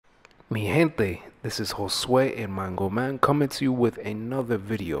Mi gente, this is Josue el MangoMan coming to you with another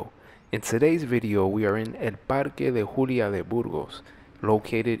video. In today's video, we are in El Parque de Julia de Burgos,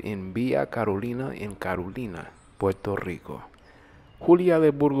 located in Villa Carolina in Carolina, Puerto Rico. Julia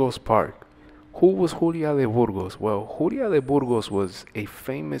de Burgos Park. Who was Julia de Burgos? Well, Julia de Burgos was a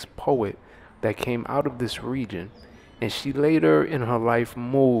famous poet that came out of this region, and she later in her life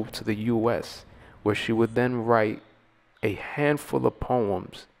moved to the US, where she would then write a handful of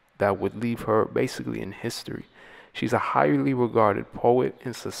poems that would leave her basically in history. She's a highly regarded poet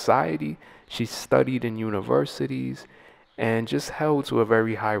in society. She studied in universities and just held to a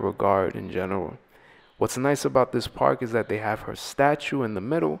very high regard in general. What's nice about this park is that they have her statue in the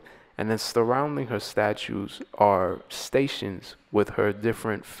middle, and then surrounding her statues are stations with her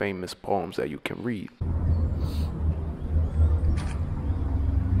different famous poems that you can read.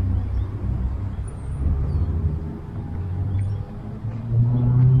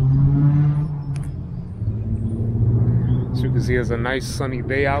 As you can see, it's a nice sunny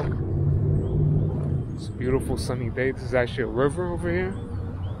day out. It's a beautiful sunny day. This is actually a river over here.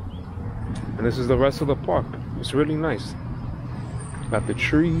 And this is the rest of the park. It's really nice. Got the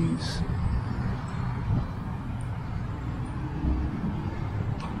trees.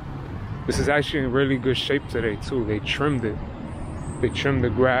 This is actually in really good shape today too. They trimmed it. They trimmed the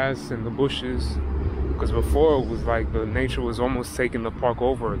grass and the bushes. Because before it was like the nature was almost taking the park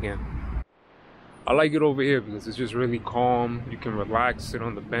over again. I like it over here because it's just really calm. You can relax, sit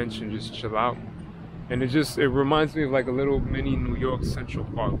on the bench and just chill out. And it reminds me of like a little mini New York Central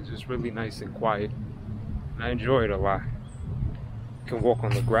Park. It's just really nice and quiet. And I enjoy it a lot. You can walk on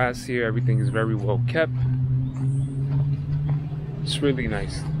the grass here. Everything is very well kept. It's really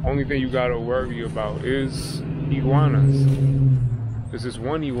nice. Only thing you gotta worry about is iguanas. There's this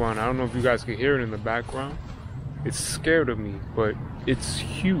one iguana. I don't know if you guys can hear it in the background. It's scared of me, but it's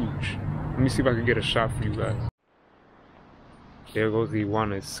huge. Let me see if I can get a shot for you guys. There goes the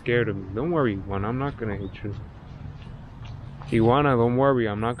iguana. It's scared of me. Don't worry, iguana. I'm not gonna hit you. Iguana, don't worry.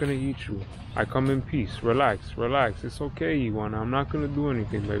 I'm not gonna eat you. I come in peace. Relax, relax. It's okay, iguana. I'm not gonna do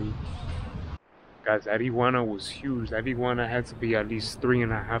anything, baby. Guys, that iguana was huge. That iguana had to be at least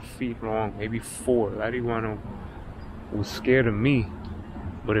 3.5 feet long, maybe 4. That iguana was scared of me.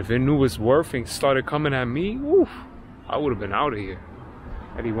 But if it knew its worth and started coming at me, woof, I would have been out of here.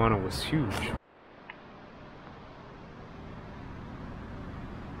 That iguana was huge.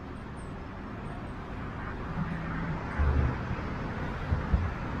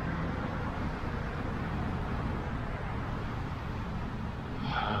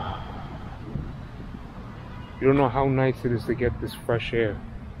 You don't know how nice it is to get this fresh air.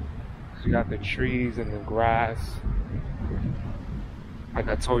 You got the trees and the grass. Like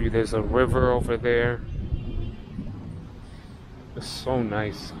I told you, there's a river over there. It's so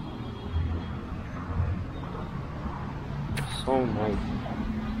nice. So nice.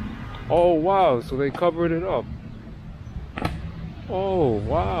 Oh wow, so they covered it up. Oh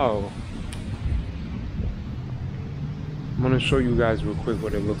wow. I'm gonna show you guys real quick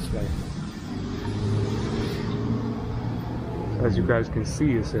what it looks like. As you guys can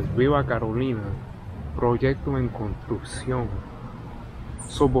see, it says Viva Carolina, Proyecto en Construcción.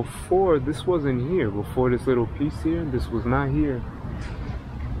 So before, this wasn't here. Before this little piece here, this was not here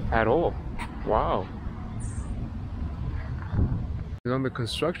at all. Wow. It's under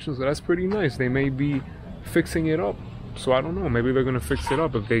construction, so that's pretty nice. They may be fixing it up. So I don't know, maybe they're gonna fix it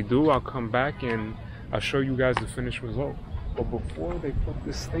up. If they do, I'll come back and I'll show you guys the finished result. But before they put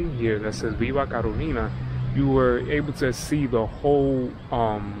this thing here that says Viva Carolina, you were able to see the whole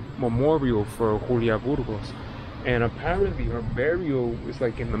memorial for Julia Burgos. And apparently her burial is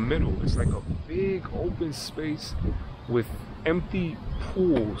like in the middle. It's like a big open space with empty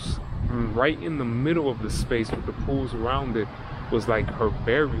pools. And right in the middle of the space with the pools around it was like her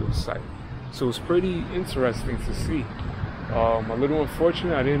burial site. So it's pretty interesting to see. A little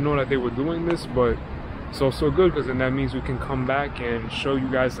unfortunate, I didn't know that they were doing this, but it's also good because then that means we can come back and show you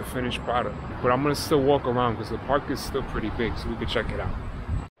guys the finished product. But I'm gonna still walk around because the park is still pretty big, so we can check it out.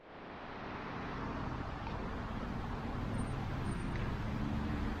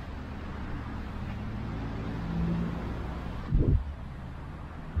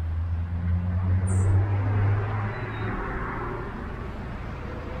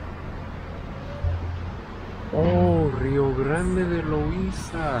 Oh, Rio Grande de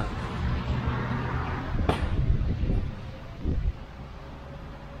Loíza.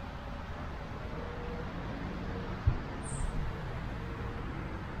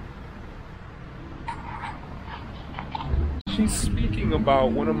 She's speaking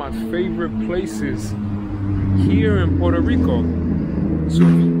about one of my favorite places here in Puerto Rico. So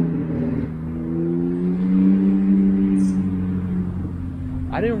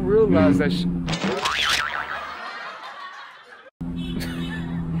I didn't realize that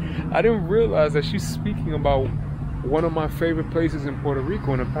I didn't realize that she's speaking about one of my favorite places in Puerto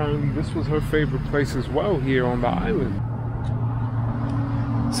Rico, and apparently this was her favorite place as well here on the island.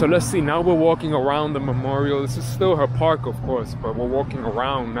 So let's see, now we're walking around the memorial. This is still her park, of course, but we're walking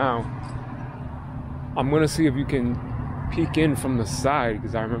around now. I'm gonna see if you can peek in from the side,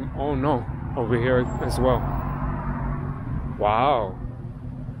 because I remember, oh no, over here as well. Wow.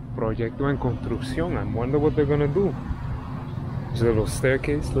 Proyecto en construcción. I wonder what they're gonna do. There's a little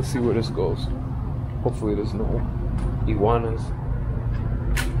staircase. Let's see where this goes. Hopefully there's no iguanas.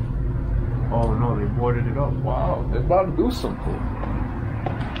 Oh no, they boarded it up. Wow, they're about to do something.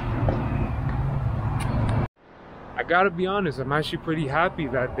 I gotta be honest, I'm actually pretty happy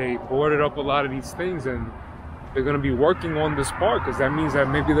that they boarded up a lot of these things and they're gonna be working on this park, because that means that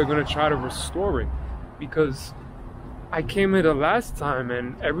maybe they're gonna try to restore it. Because I came here the last time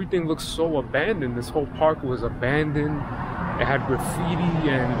and everything looks so abandoned. This whole park was abandoned. It had graffiti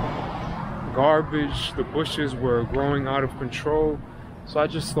and garbage. The bushes were growing out of control. So I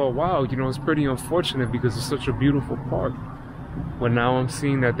just thought, wow, you know, it's pretty unfortunate because it's such a beautiful park. But now I'm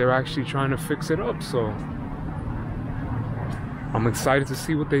seeing that they're actually trying to fix it up. So I'm excited to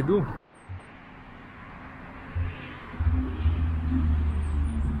see what they do.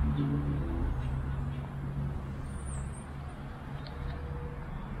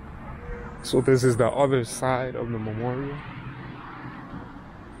 So this is the other side of the memorial.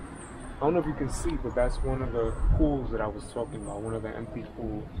 I don't know if you can see, but that's one of the pools that I was talking about, one of the empty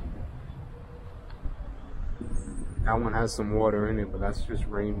pools. That one has some water in it, but that's just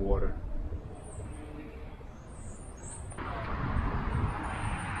rainwater.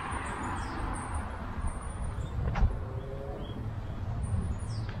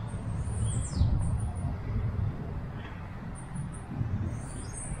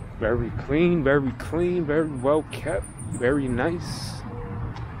 Very clean, very well kept, very nice.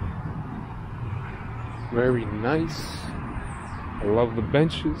 Very nice. I love the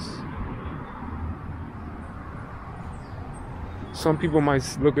benches. Some people might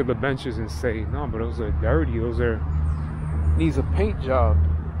look at the benches and say, no, but those are dirty, needs a paint job.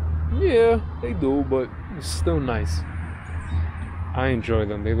 Yeah, they do, but it's still nice. I enjoy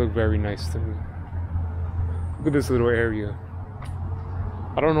them, they look very nice to me. Look at this little area.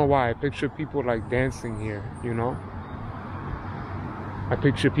 I don't know why, I picture people like dancing here, you know? I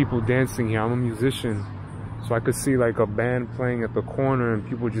picture people dancing here. I'm a musician, so I could see like a band playing at the corner and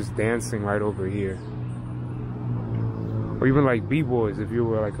people just dancing right over here. Or even like b-boys, if you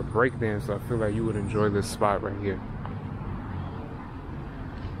were like a break dancer, I feel like you would enjoy this spot right here.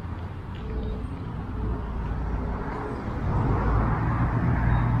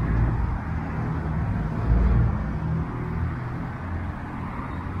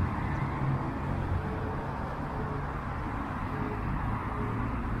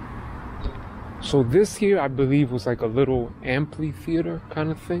 So this here, I believe, was like a little amphitheater kind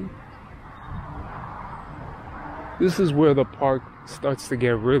of thing. This is where the park starts to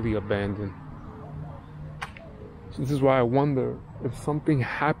get really abandoned. So this is why I wonder if something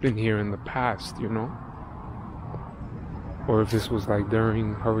happened here in the past, you know? Or if this was like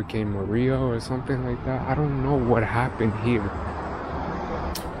during Hurricane Maria or something like that. I don't know what happened here.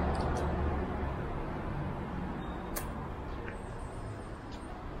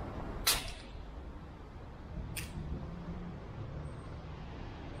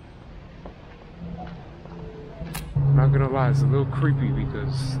 Not gonna lie, it's a little creepy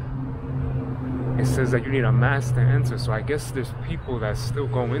because it says that you need a mask to enter, so I guess there's people that still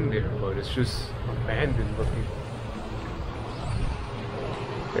go in there, but it's just abandoned looking.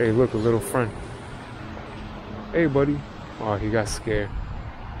 Hey, look, a little friend. Hey, buddy. Oh, he got scared.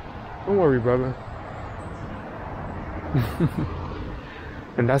 Don't worry, brother.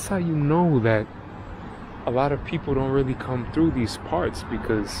 And that's how you know that a lot of people don't really come through these parts,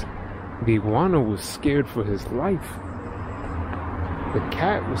 because the iguana was scared for his life. The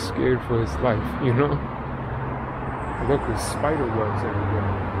cat was scared for his life, you know? Look, there's spider webs everywhere.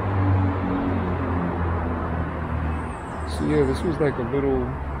 So yeah, this was like a little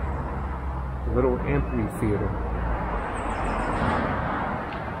amphitheater.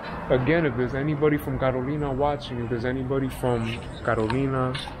 Again, if there's anybody from Carolina watching, if there's anybody from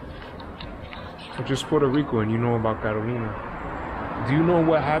Carolina or just Puerto Rico and you know about Carolina, do you know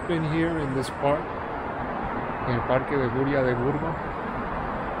what happened here in this park? In el Parque de Burgos?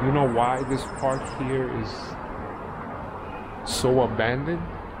 You know why this park here is so abandoned?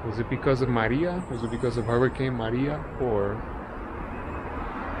 Was it because of Maria? Was it because of Hurricane Maria? Or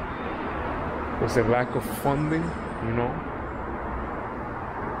was it lack of funding, you know?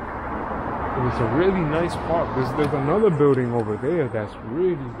 It's a really nice park. There's another building over there that's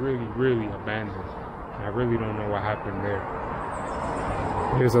really abandoned. I really don't know what happened there.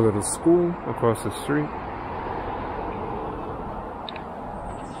 Here's a little school across the street.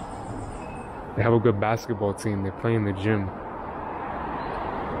 They have a good basketball team. They play in the gym.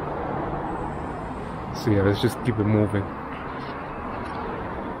 So yeah, let's just keep it moving.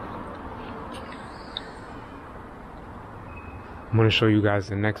 I'm gonna show you guys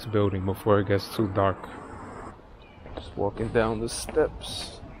the next building before it gets too dark. Just walking down the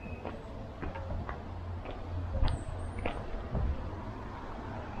steps.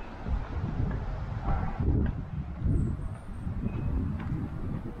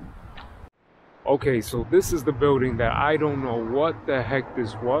 Okay, so this is the building that I don't know what the heck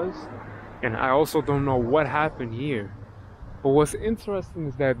this was, and I also don't know what happened here. But what's interesting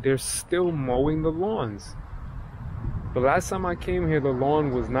is that they're still mowing the lawns. The last time I came here, the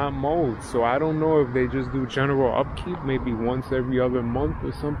lawn was not mowed, so I don't know if they just do general upkeep, maybe once every other month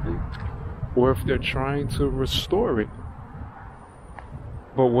or something, or if they're trying to restore it.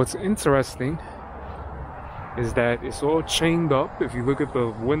 But what's interesting is that it's all chained up. If you look at the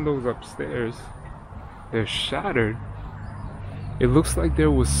windows upstairs, they're shattered. It looks like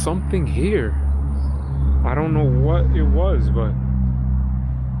there was something here. I don't know what it was, but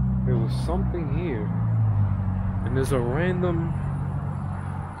there was something here. And there's a random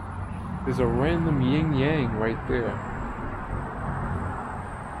yin yang right there.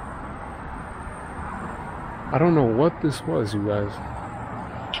 I don't know what this was, you guys.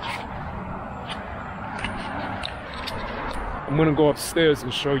 I'm gonna go upstairs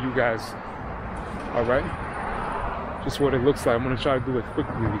and show you guys. All right, just what it looks like. I'm gonna try to do it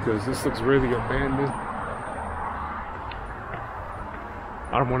quickly because this looks really abandoned.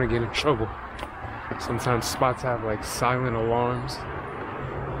 I don't want to get in trouble. Sometimes spots have like silent alarms.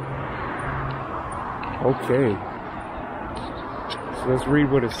 Okay, so let's read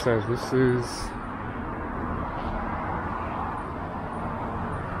what it says. Let's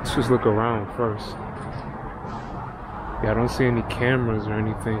just look around first. Yeah, I don't see any cameras or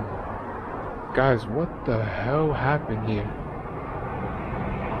anything. Guys, what the hell happened here?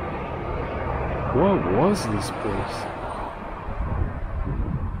 What was this place?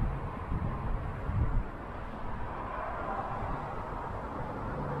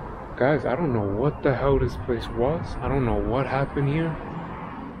 Guys, I don't know what the hell this place was. I don't know what happened here.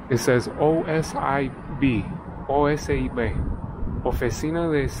 It says OSIB, Oficina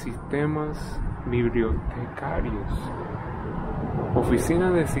de Sistemas Bibliotecarios.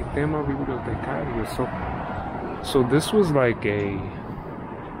 Oficina de Sistema Bibliotecarios. So this was like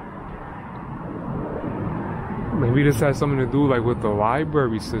maybe this has something to do like with the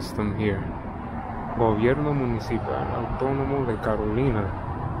library system here. Gobierno Municipal Autónomo de Carolina.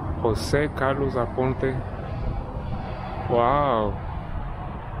 José Carlos Aponte. Wow.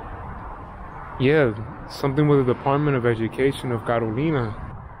 Yeah, something with the Department of Education of Carolina.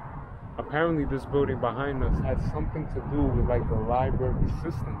 Apparently this building behind us had something to do with like the library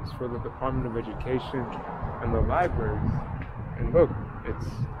systems for the Department of Education and the libraries. And look, it's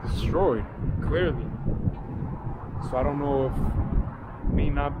destroyed, clearly. So I don't know if me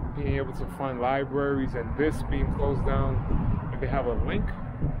not being able to find libraries and this being closed down, if they have a link.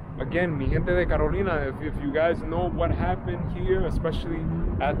 Again, mi gente de Carolina, if you guys know what happened here, especially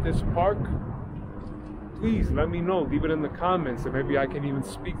at this park, please let me know. Leave it in the comments, and maybe I can even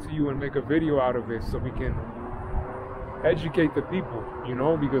speak to you and make a video out of it so we can educate the people, you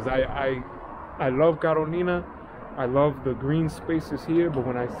know, because I love Carolina. I love the green spaces here, but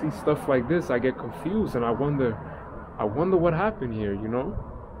when I see stuff like this, I get confused and I wonder what happened here, you know?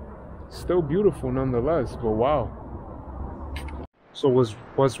 Still beautiful nonetheless, but wow. So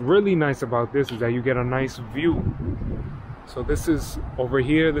what's really nice about this is that you get a nice view. So this is over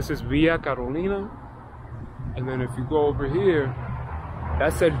here, this is Villa Carolina. And then if you go over here,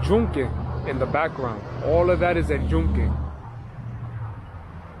 that's El Yunque in the background. All of that is El Yunque. You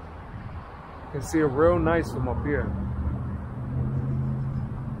can see it real nice from up here.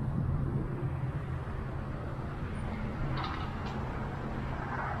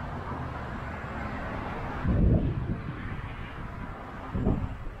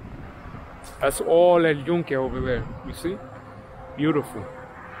 That's all El Yunque over there, you see? Beautiful.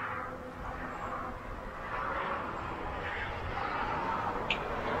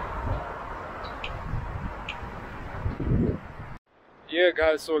 Yeah,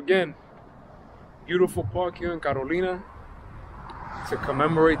 guys, so again, beautiful park here in Carolina to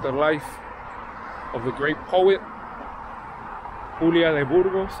commemorate the life of the great poet, Julia de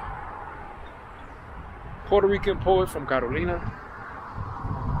Burgos, Puerto Rican poet from Carolina.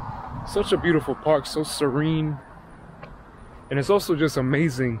 Such a beautiful park, so serene. And it's also just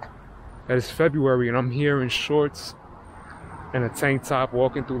amazing that it's February and I'm here in shorts and a tank top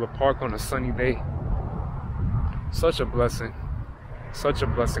walking through the park on a sunny day. Such a blessing. Such a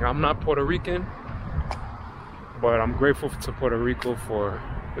blessing. I'm not Puerto Rican, but I'm grateful to Puerto Rico for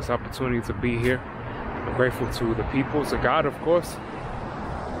this opportunity to be here. I'm grateful to the people, to God, of course.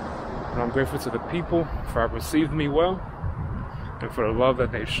 And I'm grateful to the people for having received me well and for the love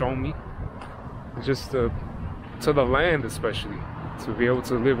that they've shown me. And just to the land, especially, to be able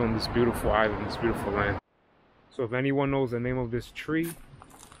to live on this beautiful island, this beautiful land. So if anyone knows the name of this tree,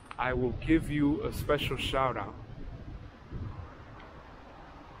 I will give you a special shout out.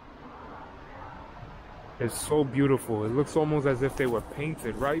 It's so beautiful. It looks almost as if they were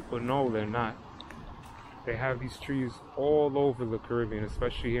painted, right? But no, they're not. They have these trees all over the Caribbean,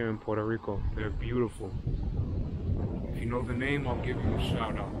 especially here in Puerto Rico. They're beautiful. If you know the name, I'll give you a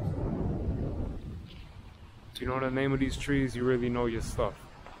shout out. If you know the name of these trees, you really know your stuff.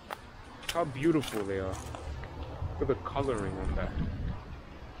 Look how beautiful they are. Look at the coloring on that.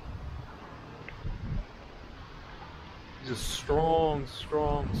 These are strong,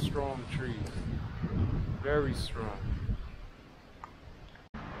 strong, strong trees. Very strong.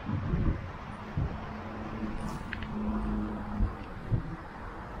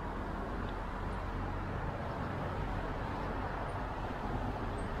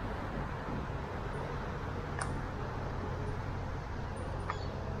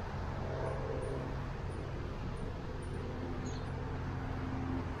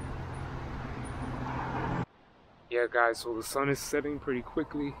 Yeah guys, so the sun is setting pretty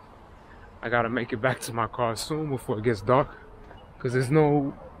quickly. I gotta make it back to my car soon before it gets dark, because there's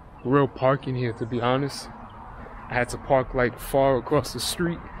no real parking here, to be honest. I had to park like far across the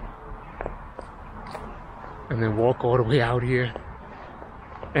street and then walk all the way out here.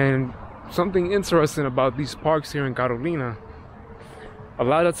 And something interesting about these parks here in Carolina, a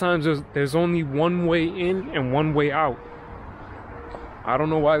lot of times there's only one way in and one way out. I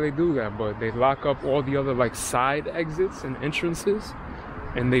don't know why they do that, but they lock up all the other like side exits and entrances,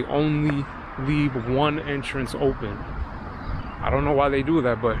 and they only leave one entrance open. I don't know why they do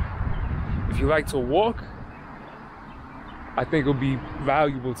that, but if you like to walk, I think it'll be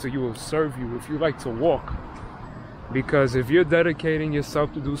valuable to you, it'll serve you if you like to walk. Because if you're dedicating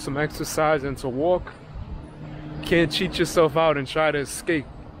yourself to do some exercise and to walk, you can't cheat yourself out and try to escape.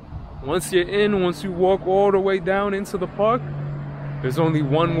 Once you're in, once you walk all the way down into the park, there's only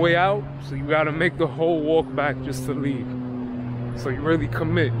one way out, so you gotta make the whole walk back just to leave. So you really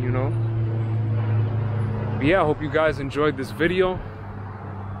commit, you know? But yeah, I hope you guys enjoyed this video.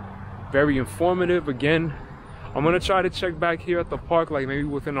 Very informative. Again, I'm gonna try to check back here at the park like maybe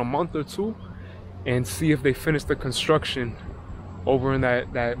within a month or two and see if they finished the construction over in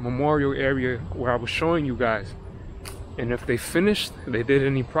that memorial area where I was showing you guys. And if they finished, they did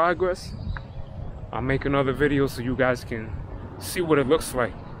any progress, I'll make another video so you guys can see what it looks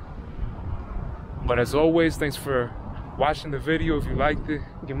like. But as always, thanks for watching the video. If you liked it,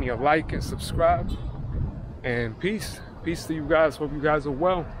 give me a like and subscribe. And peace to you guys. Hope you guys are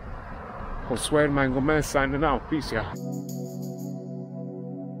well. Josue el MangoMan signing out. Peace, y'all.